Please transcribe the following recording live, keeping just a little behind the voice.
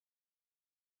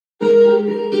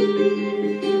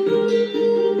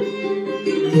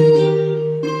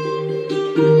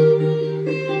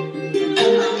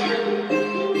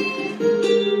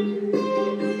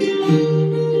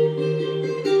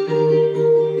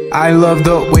I love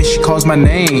the way she calls my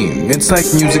name. It's like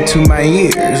music to my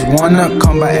ears. Wanna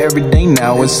come by every day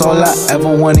now. It's all I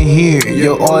ever wanna hear.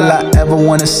 You're all I ever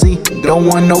wanna see. Don't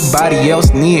want nobody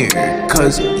else near.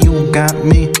 Cause you got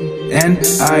me and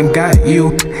I got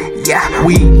you. Yeah,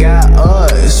 we got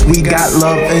us. We got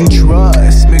love and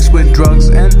trust mixed with drugs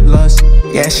and lust.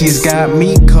 Yeah, she's got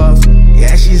me cuffed.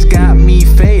 Yeah, she's got me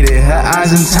faded. Her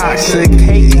eyes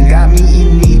intoxicated. Got me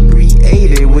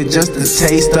inebriated with just the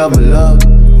taste of love.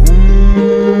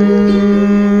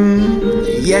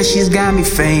 Yeah, she's got me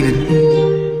faded.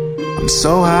 I'm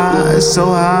so high, so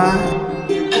high.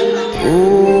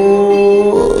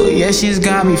 Ooh, yeah, she's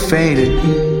got me faded.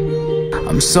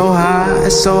 I'm so high,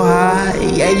 so high.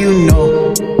 Yeah, you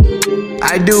know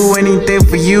I do anything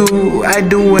for you. I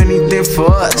do anything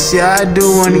for us. Yeah, I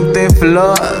do anything for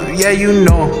love. Yeah, you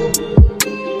know,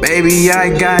 baby,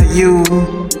 I got you.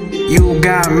 You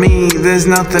got me. There's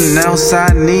nothing else I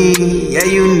need. Yeah,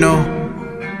 you know.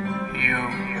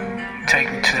 Take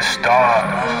me to the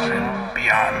stars and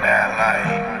beyond that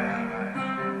light.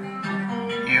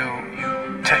 You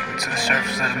take me to the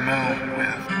surface of the moon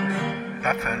with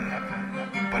nothing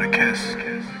but a kiss.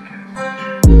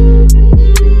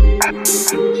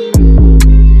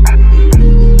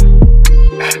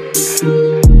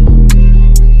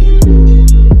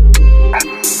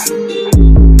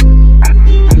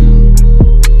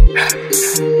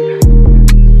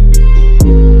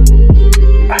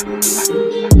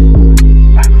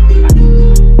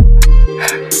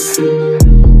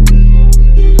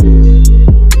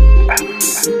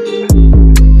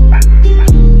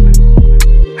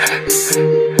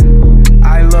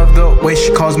 Way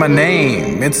she calls my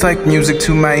name, it's like music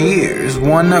to my ears.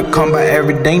 Wanna come by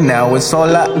every day now. It's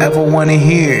all I ever wanna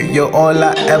hear. You're all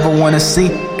I ever wanna see.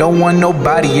 Don't want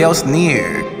nobody else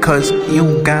near. Cause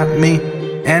you got me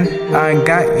and I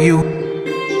got you.